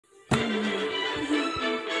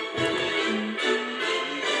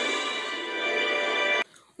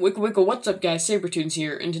Wickle Wickle, what's up guys, Sabertoons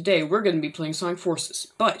here, and today we're going to be playing Sonic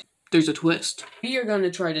Forces, but there's a twist. We are going to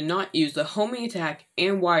try to not use the homing attack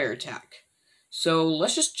and wire attack. So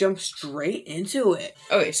let's just jump straight into it.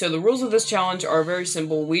 Okay, so the rules of this challenge are very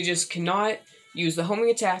simple. We just cannot use the homing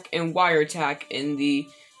attack and wire attack in the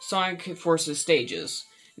Sonic Forces stages.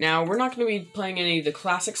 Now, we're not going to be playing any of the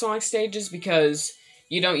classic Sonic stages because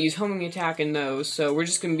you don't use homing attack in those, so we're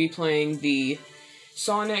just going to be playing the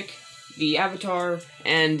Sonic, the Avatar,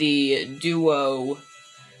 and the Duo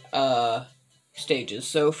stages.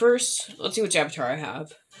 So first, let's see which Avatar I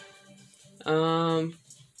have.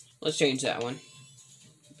 Let's change that one.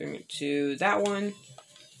 Bring it to that one.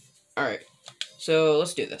 Alright, so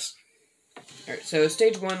let's do this. Alright, so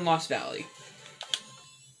stage 1, Lost Valley.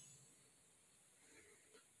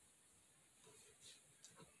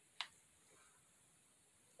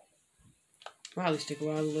 Wow, these take a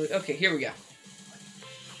while to load. Okay, here we go.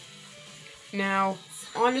 Now,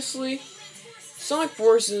 honestly, Sonic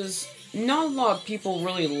Forces, not a lot of people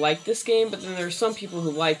really like this game, but then there's some people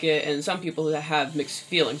who like it, and some people that have mixed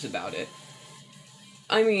feelings about it.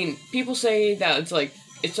 I mean, people say that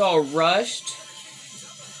it's all rushed.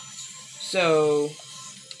 So,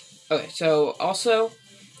 okay, so also,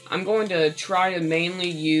 I'm going to try to mainly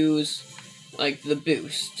use, the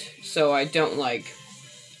boost, so I don't,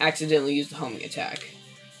 accidentally use the homing attack.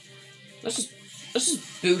 Let's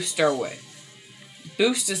just boost our way.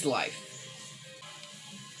 Boost is life.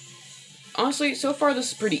 Honestly, so far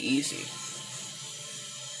this is pretty easy.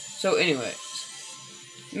 So anyways,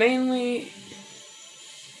 mainly,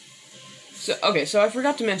 so I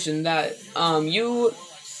forgot to mention that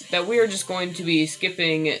we are just going to be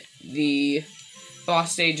skipping the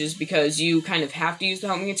boss stages because you kind of have to use the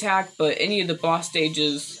homing attack, but any of the boss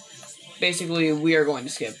stages, basically, we are going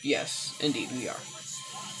to skip. Yes, indeed, we are.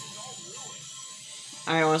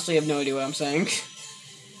 I honestly have no idea what I'm saying.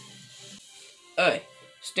 Alright,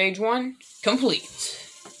 stage 1, complete.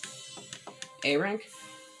 A rank?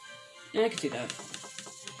 Yeah, I can see that.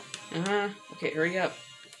 Okay, hurry up.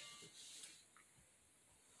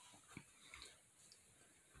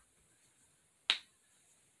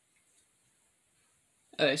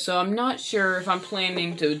 Okay, so I'm not sure if I'm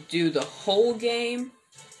planning to do the whole game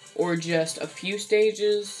or just a few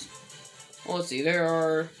stages. Well, let's see, there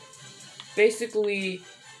are basically,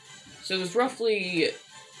 so there's roughly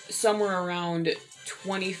somewhere around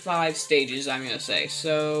 25 stages, I'm gonna say.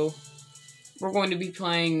 So we're going to be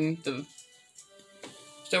playing 5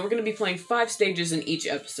 stages in each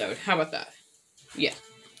episode. How about that? Yeah.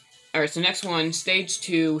 Alright, so next one, stage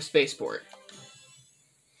 2, Spaceport.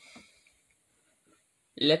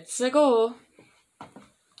 Let's go.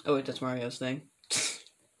 Oh wait, that's Mario's thing.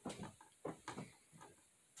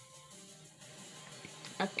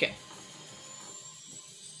 Okay.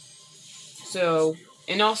 So,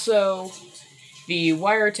 and also, the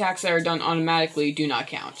wire attacks that are done automatically do not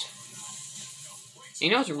count. You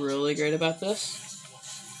know what's really great about this?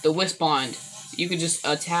 The Wisp Bond. You can just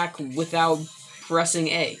attack without pressing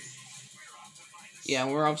A. Yeah,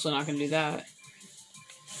 we're obviously not going to do that.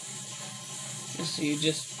 So you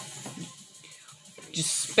just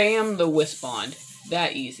spam the Wisp Bond.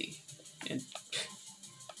 That easy. And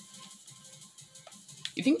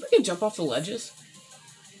you think we can jump off the ledges?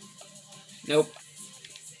 Nope.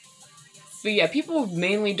 But yeah, people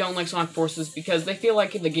mainly don't like Sonic Forces because they feel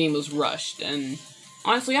like the game was rushed, and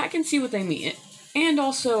honestly, I can see what they mean. And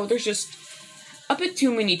also, there's just a bit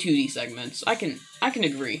too many 2D segments. I can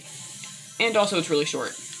agree. And also, it's really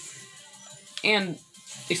short. And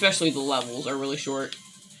especially the levels are really short.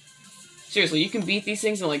 Seriously, you can beat these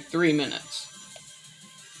things in 3 minutes.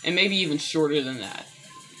 And maybe even shorter than that.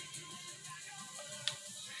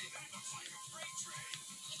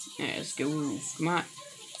 Yeah, let's go. Come on.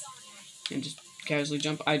 And just casually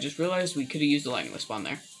jump. I just realized we could have used the lightning wisp on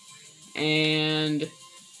there. And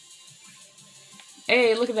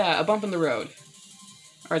hey, look at that. A bump in the road.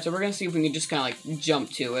 Alright, so we're going to see if we can just kind of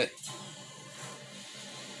jump to it.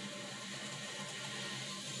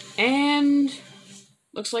 And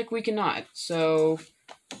looks like we cannot. So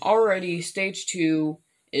already stage 2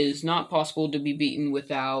 is not possible to be beaten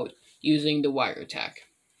without using the wire attack.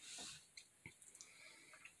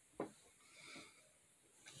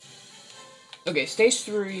 Okay, stage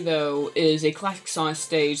 3, though, is a classic Sonic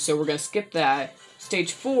stage, so we're going to skip that.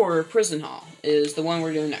 Stage 4, Prison Hall, is the one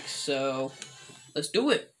we're doing next, so let's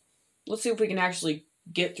do it. Let's see if we can actually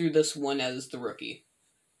get through this one as the rookie.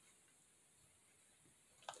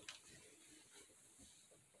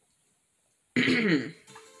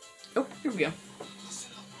 Oh, here we go.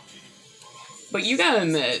 But you gotta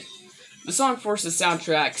admit, the Sonic Forces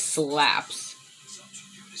soundtrack slaps.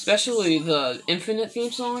 Especially the Infinite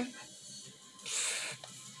theme song.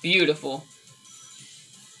 Beautiful.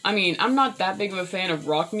 I mean, I'm not that big of a fan of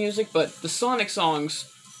rock music, but the Sonic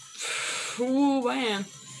songs... Ooh, man.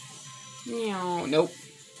 No, nope.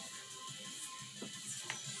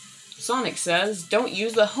 Sonic says, don't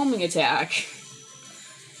use the homing attack.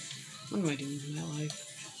 What am I doing in my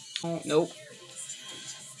life? Oh, nope.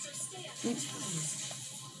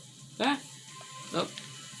 Ah. Nope.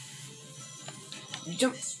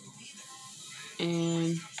 Jump.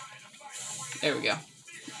 And... there we go.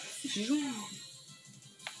 You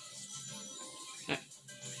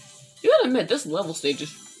gotta admit, this level stage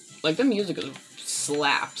is... like, the music is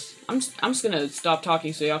slaps. I'm just gonna stop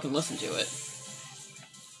talking so y'all can listen to it.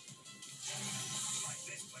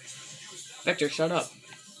 Vector, shut up.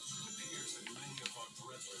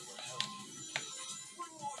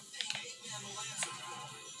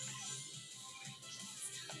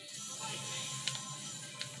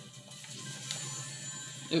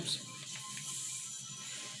 Oops.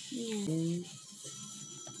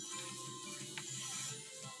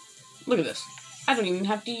 Look at this. I don't even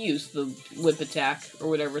have to use the whip attack, or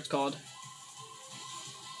whatever it's called.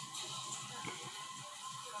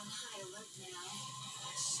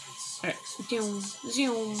 Alright. Zoom,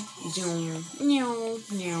 zoom, zoom, meow,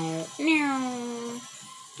 meow, meow,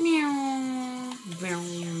 meow, meow,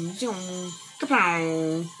 zoom,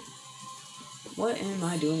 kapow. What am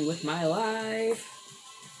I doing with my life?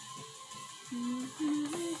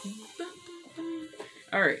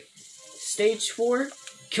 Alright. Stage 4,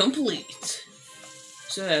 complete.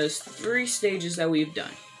 So that is 3 stages that we've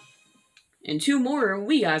done. And 2 more,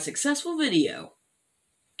 we got a successful video.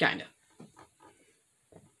 Kinda.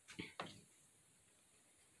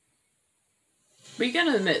 But you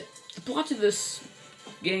gotta admit, the plot to this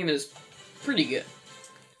game is pretty good.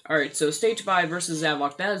 Alright, so stage 5 versus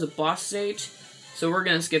Zavok, that is a boss stage, so we're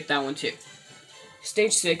gonna skip that one too.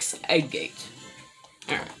 Stage 6, Egg Gate.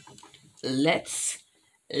 Alright. Let's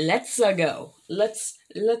go. Let's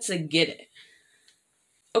get it.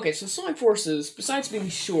 Okay, so Sonic Forces, besides being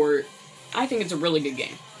short, I think it's a really good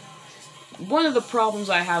game. One of the problems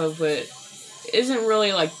I have with it isn't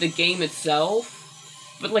really, like, the game itself,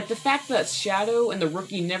 but, like, the fact that Shadow and the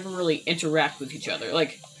Rookie never really interact with each other.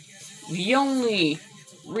 Like, the only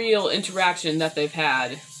real interaction that they've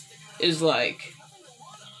had is, like,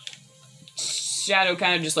 Shadow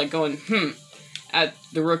kind of just, like, going, at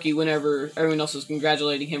the Rookie whenever everyone else is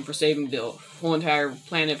congratulating him for saving the whole entire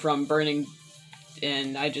planet from burning.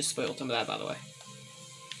 And I just spoiled some of that, by the way.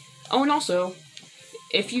 Oh, and also,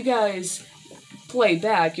 if you guys play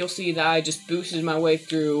back, you'll see that I just boosted my way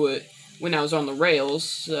through it when I was on the rails,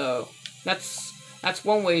 so that's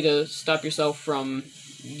one way to stop yourself from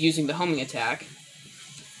using the homing attack.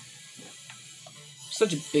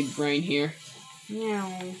 Such a big brain here.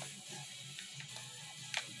 Meow.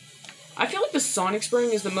 I feel like the Sonic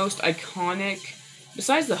Spring is the most iconic,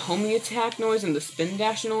 besides the homing attack noise and the spin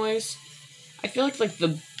dash noise. I feel like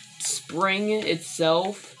the spring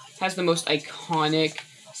itself has the most iconic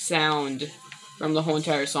sound from the whole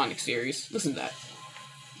entire Sonic series. Listen to that.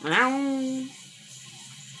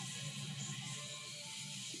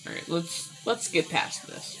 Alright, let's get past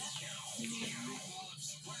this.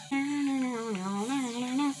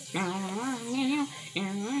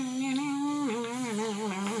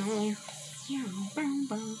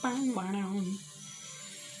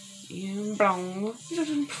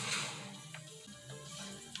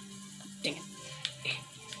 Dang it.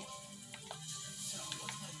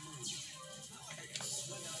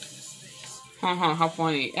 Haha, how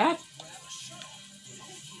funny. Ah.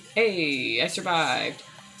 Hey, I survived.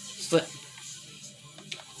 Slip.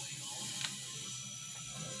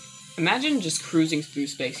 Imagine just cruising through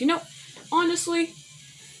space. You know, honestly,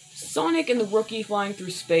 Sonic and the Rookie flying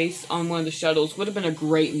through space on one of the shuttles would have been a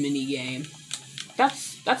great mini-game.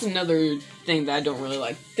 That's another thing that I don't really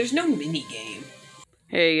like. There's no mini-game.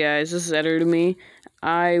 Hey guys, this is Editor to me.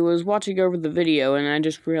 I was watching over the video and I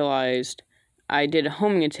just realized I did a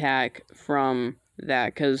homing attack from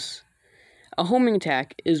that, because a homing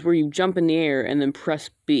attack is where you jump in the air and then press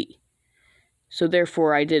B. So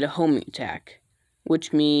therefore I did a homing attack,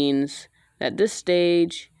 which means that this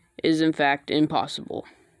stage is in fact impossible.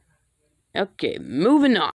 Okay,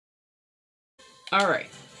 moving on. Alright,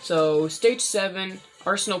 so stage 7,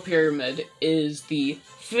 Arsenal Pyramid, is the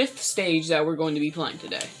 5th stage that we're going to be playing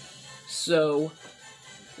today. So,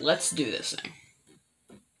 let's do this thing.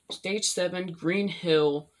 Stage 7, Green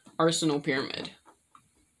Hill, Arsenal Pyramid.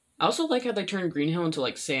 I also like how they turned Green Hill into,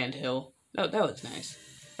 like, Sand Hill. That was nice.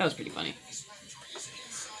 That was pretty funny.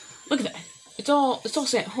 Look at that. It's all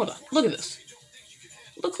sand. Hold on. Look at this.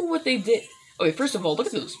 Look at what they did. Okay, first of all, look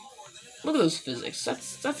at those. Look at those physics.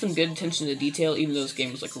 That's some good attention to detail, even though this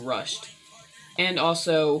game was like rushed. And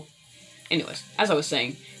also, anyways, as I was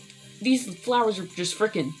saying, these flowers are just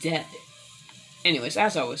freaking dead. Anyways,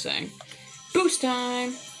 as I was saying, boost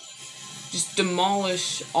time. Just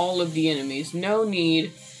demolish all of the enemies. No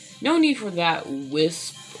need for that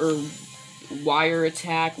wisp or wire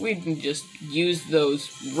attack. We can just use those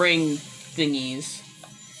ring thingies,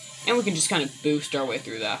 and we can just kind of boost our way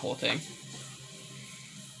through that whole thing.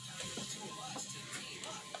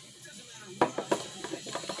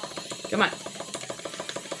 Come on.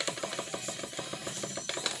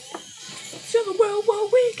 Show the world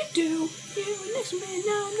what we can do. You are next to me,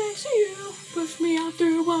 now I'm next to you. Push me on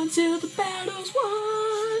through until the battle's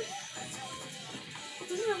won.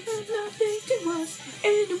 Nothing to us,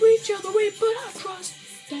 into each other we put our trust.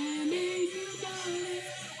 Standing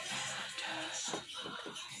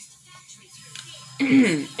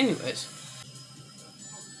united. Anyways.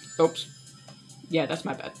 Oops. Yeah, that's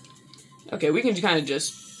my bad. Okay, we can kind of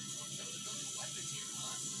just...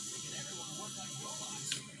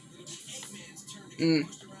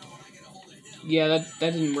 Yeah, that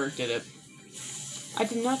didn't work, did it? I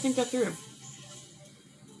did not think that through.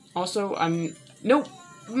 Also, nope.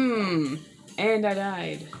 And I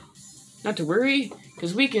died. Not to worry,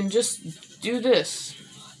 because we can just do this.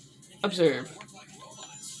 Observe.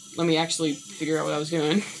 Let me actually figure out what I was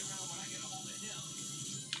doing.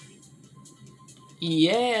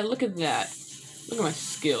 Yeah, look at that. Look at my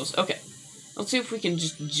skills. Okay. Let's see if we can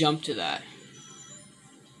just jump to that.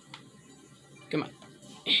 Come on.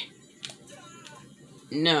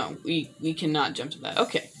 No, we cannot jump to that.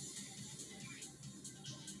 Okay.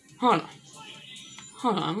 Hold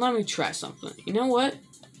on, let me try something. You know what?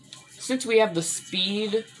 Since we have the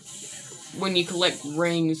speed when you collect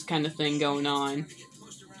rings kind of thing going on,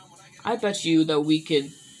 I bet you that we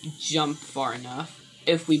could jump far enough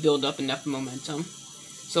if we build up enough momentum.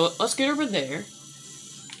 So let's get over there.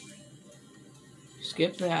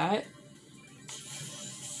 Skip that.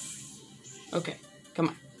 Okay, come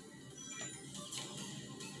on.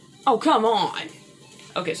 Oh, come on!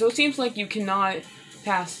 Okay, so it seems like you cannot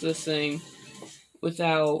pass this thing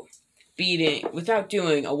without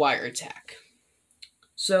doing a wire attack.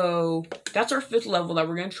 So, that's our 5th level that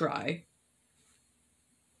we're going to try.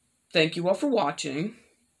 Thank you all for watching.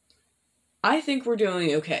 I think we're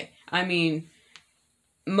doing okay. I mean,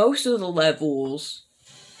 most of the levels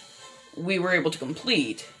we were able to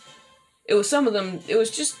complete. It was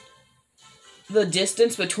just the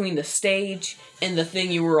distance between the stage and the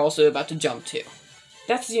thing you were also about to jump to.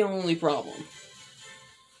 That's the only problem.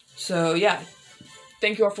 So, yeah.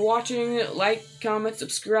 Thank you all for watching. Like, comment,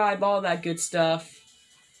 subscribe, all that good stuff.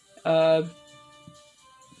 I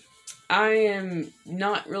am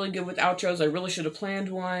not really good with outros. I really should have planned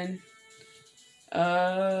one.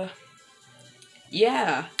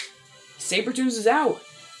 Yeah. Sabertoons is out.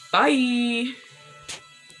 Bye!